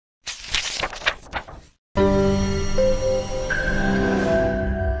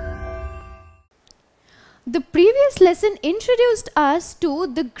this lesson introduced us to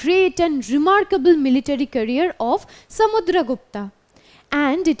the great and remarkable military career of Samudragupta.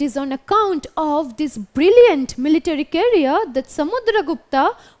 And it is on account of this brilliant military career that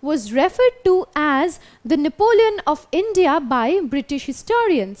Samudragupta was referred to as the Napoleon of India by British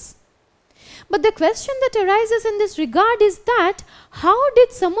historians. But the question that arises in this regard is that how did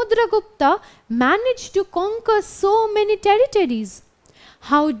Samudragupta manage to conquer so many territories?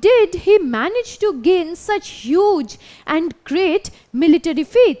 How did he manage to gain such huge and great military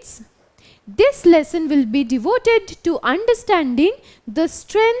feats? This lesson will be devoted to understanding the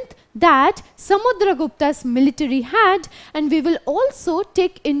strength that Samudragupta's military had, and we will also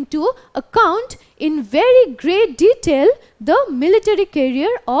take into account in very great detail the military career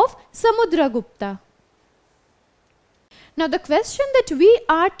of Samudragupta. Now the question that we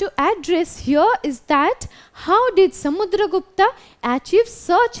are to address here is that how did Samudragupta achieve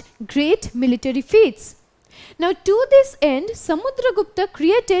such great military feats? Now to this end, Samudragupta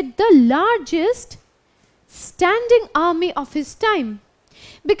created the largest standing army of his time,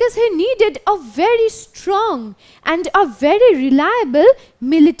 because he needed a very strong and a very reliable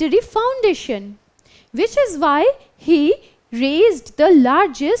military foundation, which is why he raised the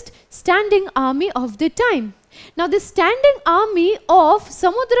largest standing army of the time. Now the standing army of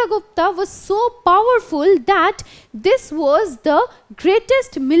Samudragupta was so powerful that this was the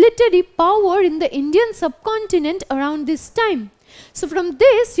greatest military power in the Indian subcontinent around this time. So from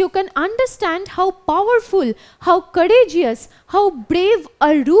this you can understand how powerful, how courageous, how brave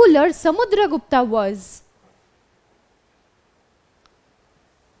a ruler Samudragupta was.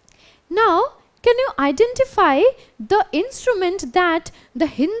 Now can you identify the instrument that the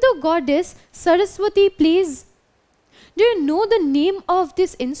Hindu goddess Saraswati plays? Do you know the name of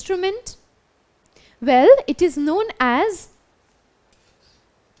this instrument? Well, it is known as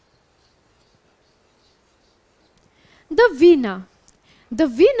the veena. The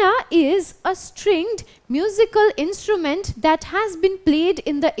veena is a stringed musical instrument that has been played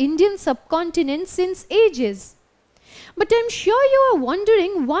in the Indian subcontinent since ages. But I'm sure you are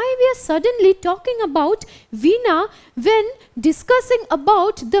wondering why we are suddenly talking about veena when discussing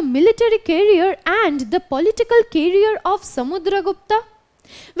about the military career and the political career of Samudragupta.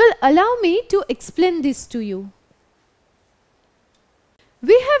 Well, allow me to explain this to you.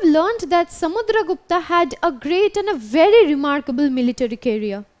 We have learned that Samudragupta had a great and a very remarkable military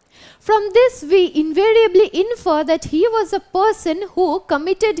career. From this we invariably infer that he was a person who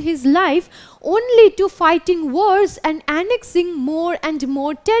committed his life only to fighting wars and annexing more and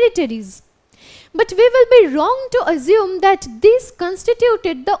more territories. But we will be wrong to assume that this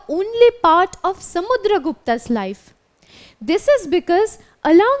constituted the only part of Samudragupta's life. This is because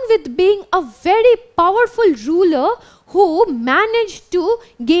along with being a very powerful ruler who managed to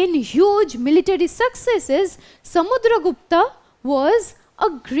gain huge military successes, Samudragupta was a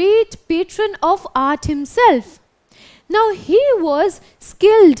great patron of art himself. Now he was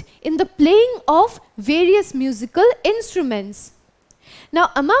skilled in the playing of various musical instruments. Now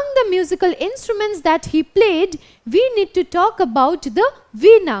among the musical instruments that he played, we need to talk about the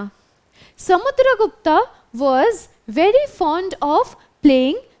veena. Samudragupta was very fond of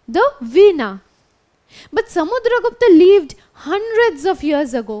playing the veena. But Samudragupta lived hundreds of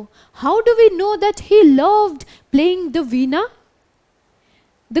years ago. How do we know that he loved playing the veena?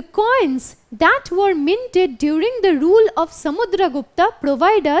 The coins that were minted during the rule of Samudragupta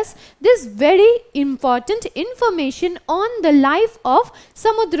provide us this very important information on the life of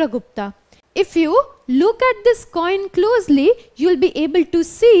Samudragupta. If you look at this coin closely, you will be able to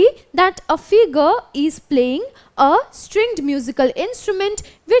see that a figure is playing a stringed musical instrument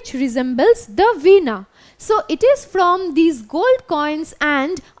which resembles the veena. So it is from these gold coins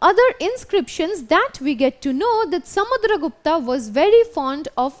and other inscriptions that we get to know that Samudragupta was very fond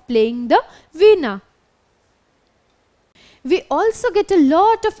of playing the veena. We also get a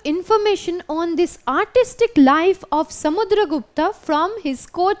lot of information on this artistic life of Samudragupta from his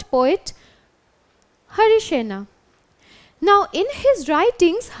court poet Harisena. Now in his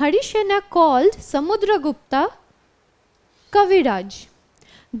writings, Harisena called Samudragupta Kaviraj.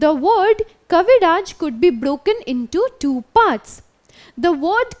 The word Kaviraj could be broken into two parts. The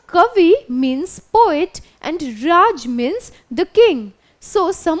word Kavi means poet and Raj means the king.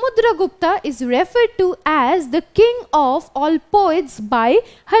 So Samudragupta is referred to as the king of all poets by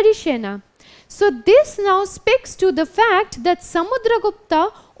Harisena. So this now speaks to the fact that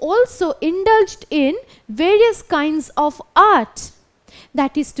Samudragupta also indulged in various kinds of art.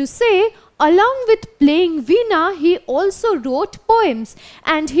 That is to say, along with playing veena, he also wrote poems,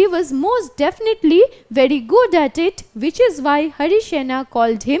 and he was most definitely very good at it, which is why Harisena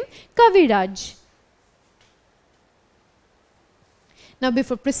called him Kaviraj. Now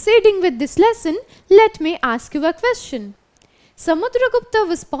before proceeding with this lesson, let me ask you a question. Samudragupta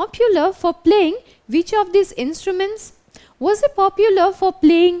was popular for playing which of these instruments? Was he popular for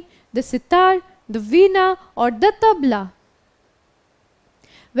playing the sitar, the veena or the tabla?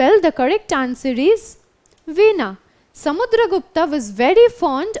 Well, the correct answer is veena. Samudragupta was very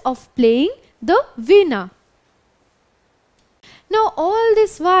fond of playing the veena. Now all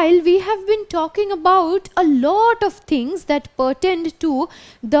this while we have been talking about a lot of things that pertained to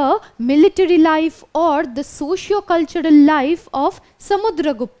the military life or the socio-cultural life of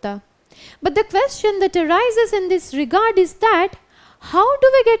Samudragupta. But the question that arises in this regard is that how do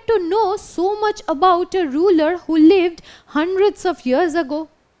we get to know so much about a ruler who lived hundreds of years ago?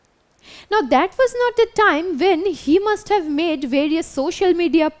 Now that was not a time when he must have made various social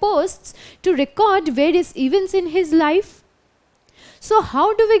media posts to record various events in his life. So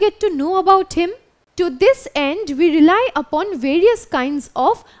how do we get to know about him? To this end, we rely upon various kinds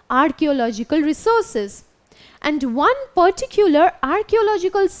of archaeological resources. And one particular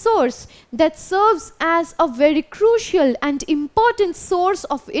archaeological source that serves as a very crucial and important source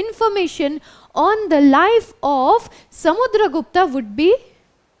of information on the life of Samudragupta would be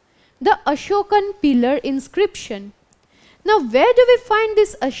the Ashokan pillar inscription. Now where do we find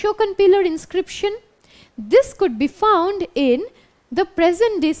this Ashokan pillar inscription? This could be found in the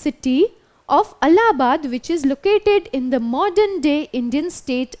present day city of Allahabad, which is located in the modern day Indian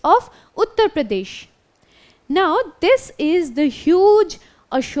state of Uttar Pradesh. Now this is the huge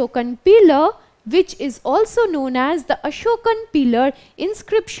Ashokan pillar, which is also known as the Ashokan pillar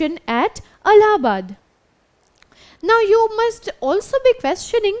inscription at Allahabad. Now you must also be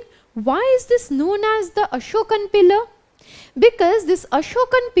questioning, why is this known as the Ashokan pillar? Because this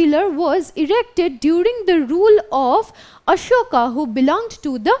Ashokan pillar was erected during the rule of Ashoka, who belonged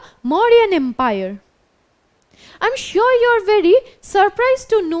to the Mauryan Empire. I'm sure you're very surprised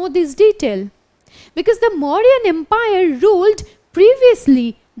to know this detail, because the Mauryan Empire ruled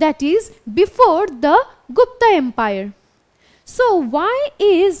previously, that is before the Gupta Empire. So why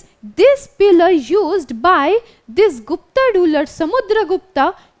is this pillar used by this Gupta ruler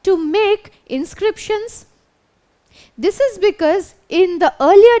Samudragupta to make inscriptions? This is because in the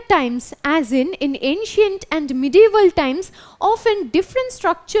earlier times, as in ancient and medieval times, often different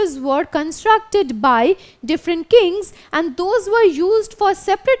structures were constructed by different kings, and those were used for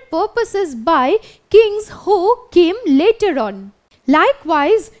separate purposes by kings who came later on.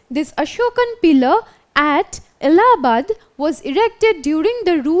 Likewise, this Ashokan pillar at Allahabad was erected during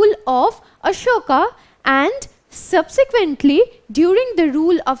the rule of Ashoka, and subsequently during the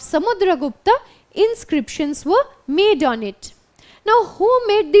rule of Samudragupta, inscriptions were made on it. Now who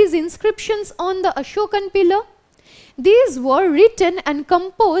made these inscriptions on the Ashokan pillar? These were written and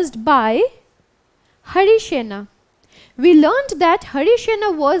composed by Harisena. We learned that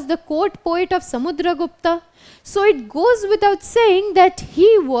Harisena was the court poet of Samudragupta. So it goes without saying that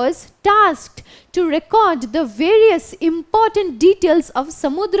he was tasked to record the various important details of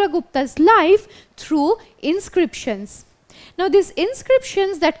Samudragupta's life through inscriptions. Now these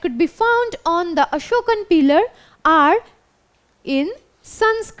inscriptions that could be found on the Ashokan pillar are in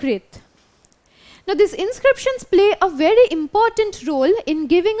Sanskrit. Now these inscriptions play a very important role in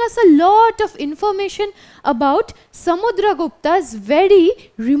giving us a lot of information about Samudragupta's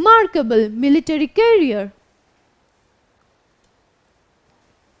very remarkable military career.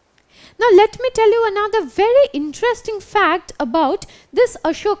 Now let me tell you another very interesting fact about this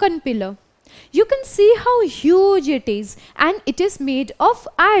Ashokan pillar. You can see how huge it is, and it is made of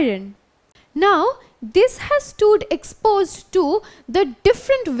iron. Now this has stood exposed to the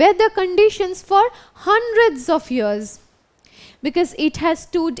different weather conditions for hundreds of years, because it has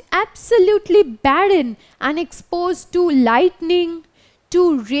stood absolutely barren and exposed to lightning,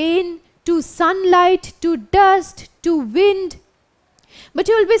 to rain, to sunlight, to dust, to wind. But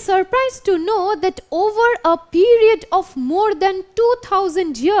you will be surprised to know that over a period of more than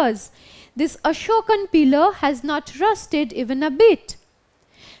 2000 years, this Ashokan pillar has not rusted even a bit.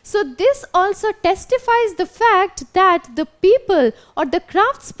 So this also testifies the fact that the people or the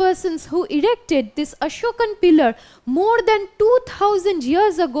craftspersons who erected this Ashokan pillar more than 2000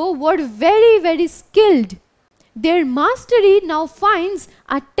 years ago were very skilled. Their mastery now finds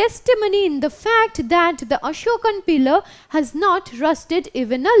a testimony in the fact that the Ashokan pillar has not rusted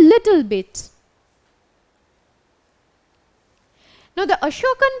even a little bit. Now the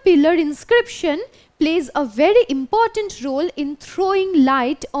Ashokan pillar inscription plays a very important role in throwing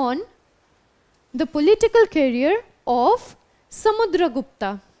light on the political career of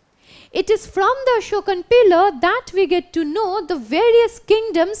Samudragupta. It is from the Ashokan pillar that we get to know the various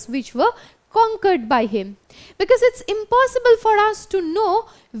kingdoms which were conquered by him. Because it's impossible for us to know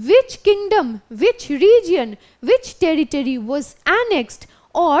which kingdom, which region, which territory was annexed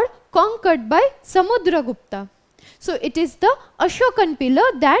or conquered by Samudragupta. So it is the Ashokan pillar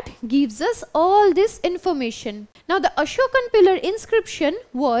that gives us all this information. Now the Ashokan pillar inscription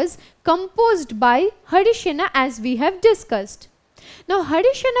was composed by Harisena, as we have discussed. Now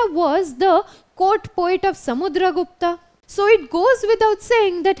Harisena was the court poet of Samudragupta. So it goes without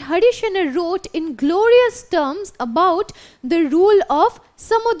saying that Harisena wrote in glorious terms about the rule of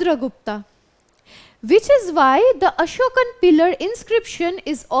Samudragupta, which is why the Ashokan pillar inscription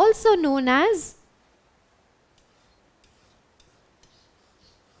is also known as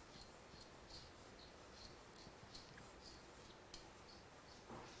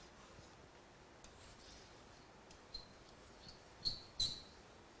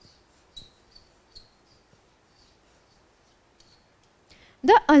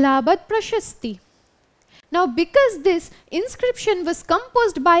the Allahabad Prashasti. Now because this inscription was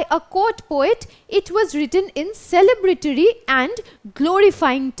composed by a court poet, it was written in celebratory and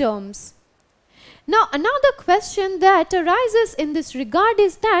glorifying terms. Now another question that arises in this regard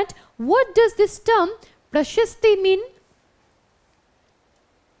is that what does this term Prashasti mean?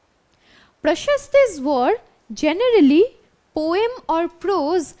 Prashastis were generally poem or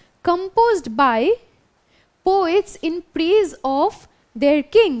prose composed by poets in praise of their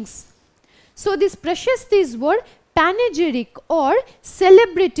kings. So these Prashastis were panegyric or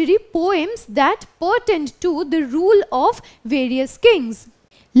celebratory poems that pertained to the rule of various kings.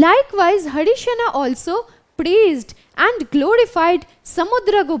 Likewise, Harisena also praised and glorified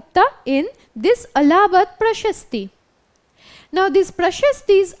Samudragupta in this Allahabad Prashasti. Now these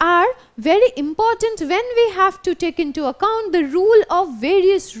Prashastis are very important when we have to take into account the rule of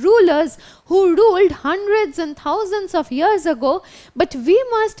various rulers who ruled hundreds and thousands of years ago, but we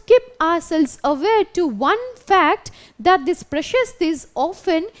must keep ourselves aware to one fact, that these Prashastis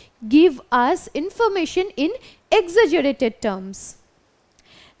often give us information in exaggerated terms.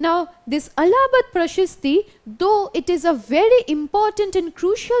 Now this Allahabad Prashasti, though it is a very important and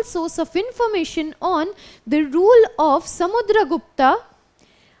crucial source of information on the rule of Samudragupta,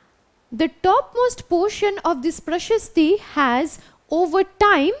 the topmost portion of this Prashasti has over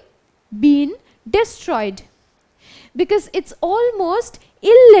time been destroyed because it's almost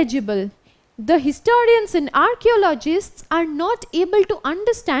illegible. The historians and archaeologists are not able to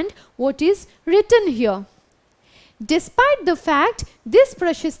understand what is written here. Despite the fact, this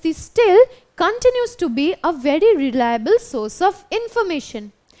Prashasti still continues to be a very reliable source of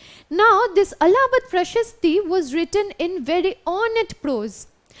information. Now, this Allahabad Prashasti was written in very ornate prose.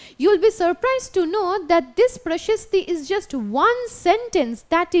 You will be surprised to know that this Prashasti is just one sentence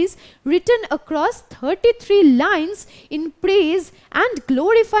that is written across 33 lines in praise and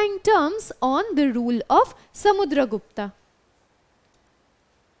glorifying terms on the rule of Samudragupta.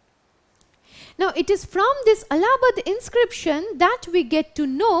 Now it is from this Allahabad inscription that we get to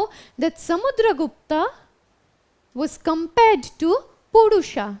know that Samudragupta was compared to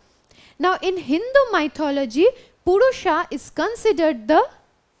Purusha. Now in Hindu mythology, Purusha is considered the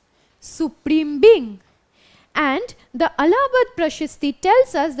supreme being, and the Allahabad Prashasti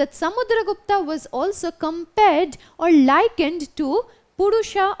tells us that Samudragupta was also compared or likened to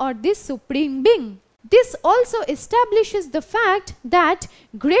Purusha, or this supreme being. This also establishes the fact that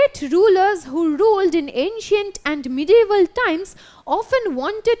great rulers who ruled in ancient and medieval times often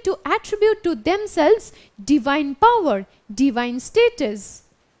wanted to attribute to themselves divine power, divine status.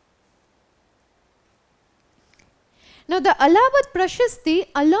 Now the Allahabad Prashasti,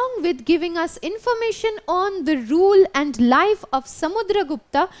 along with giving us information on the rule and life of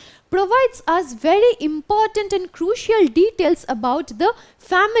Samudragupta, provides us very important and crucial details about the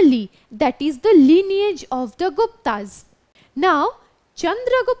family, that is the lineage of the Guptas. Now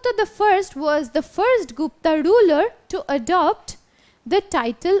Chandragupta I was the first Gupta ruler to adopt the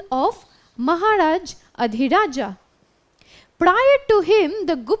title of Maharaj Adhiraja. Prior to him,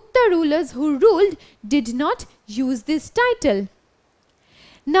 the Gupta rulers who ruled did not use this title.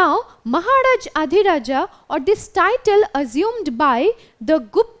 Now, Maharaj Adhiraja, or this title assumed by the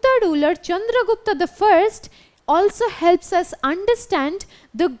Gupta ruler Chandragupta I, also helps us understand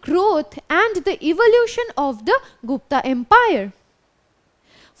the growth and the evolution of the Gupta Empire.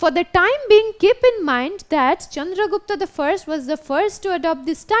 For the time being, keep in mind that Chandragupta I was the first to adopt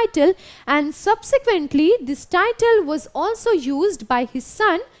this title, and subsequently this title was also used by his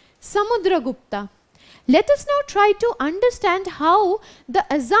son Samudragupta. Let us now try to understand how the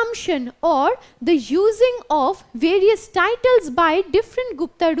assumption or the using of various titles by different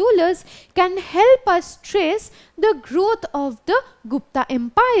Gupta rulers can help us trace the growth of the Gupta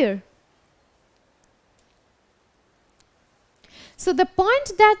Empire. So the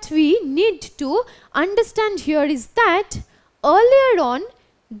point that we need to understand here is that earlier on,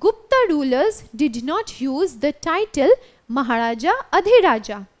 Gupta rulers did not use the title Maharaja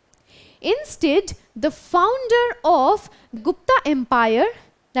Adhiraja. Instead, the founder of Gupta Empire,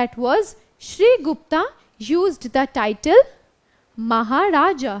 that was Sri Gupta, used the title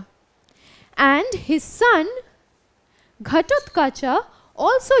Maharaja, and his son Ghatotkacha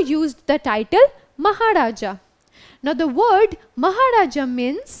also used the title Maharaja. Now the word Maharaja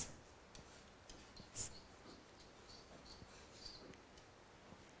means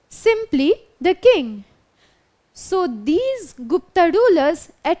simply the king. So these Gupta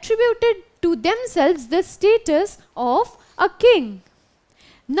rulers attributed to themselves the status of a king.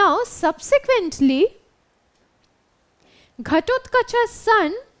 Now subsequently, Ghatotkacha's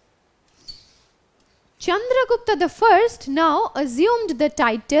son Chandragupta I now assumed the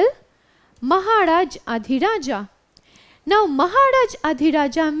title Maharaj Adhiraja. Now Maharaj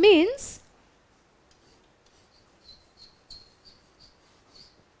Adhiraja means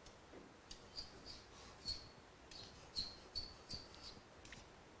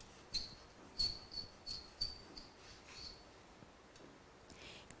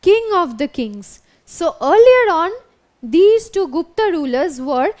king of the kings. So earlier on, these two Gupta rulers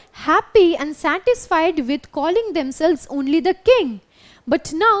were happy and satisfied with calling themselves only the king.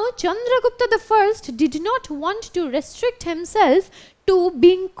 But now Chandragupta I did not want to restrict himself to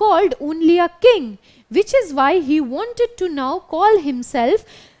being called only a king, which is why he wanted to now call himself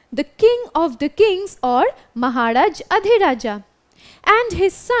the king of the kings or Maharaj Adhiraja. And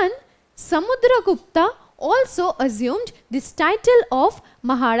his son Samudragupta also assumed this title of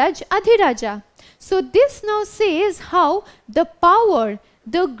Maharaj Adhiraja. So this now says how the power,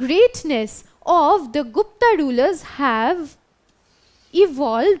 the greatness of the Gupta rulers have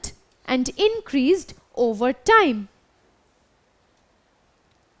evolved and increased over time.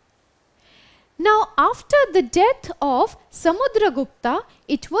 Now after the death of Samudragupta,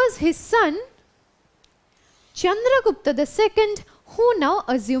 it was his son Chandragupta II who now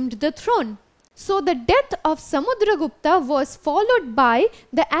assumed the throne. So the death of Samudragupta was followed by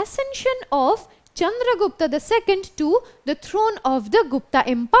the ascension of Chandragupta II to the throne of the Gupta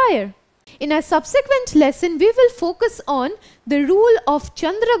Empire. In a subsequent lesson, we will focus on the rule of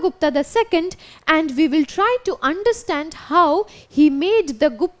Chandragupta II and we will try to understand how he made the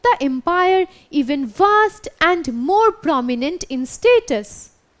Gupta Empire even vast and more prominent in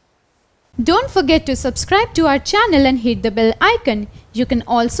status. Don't forget to subscribe to our channel and hit the bell icon. You can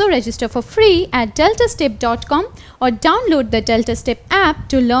also register for free at DeltaStep.com or download the DeltaStep app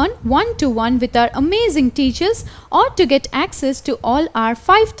to learn one-to-one with our amazing teachers or to get access to all our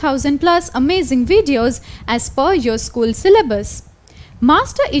 5,000 plus amazing videos as per your school syllabus.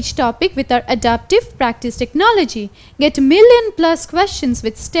 Master each topic with our adaptive practice technology. Get million plus questions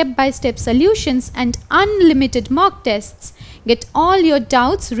with step-by-step solutions and unlimited mock tests. Get all your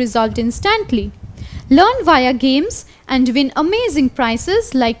doubts resolved instantly. Learn via games and win amazing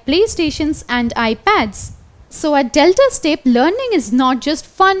prizes like PlayStations and iPads. So at DeltaStep, learning is not just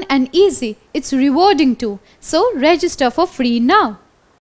fun and easy, it's rewarding too. So register for free now.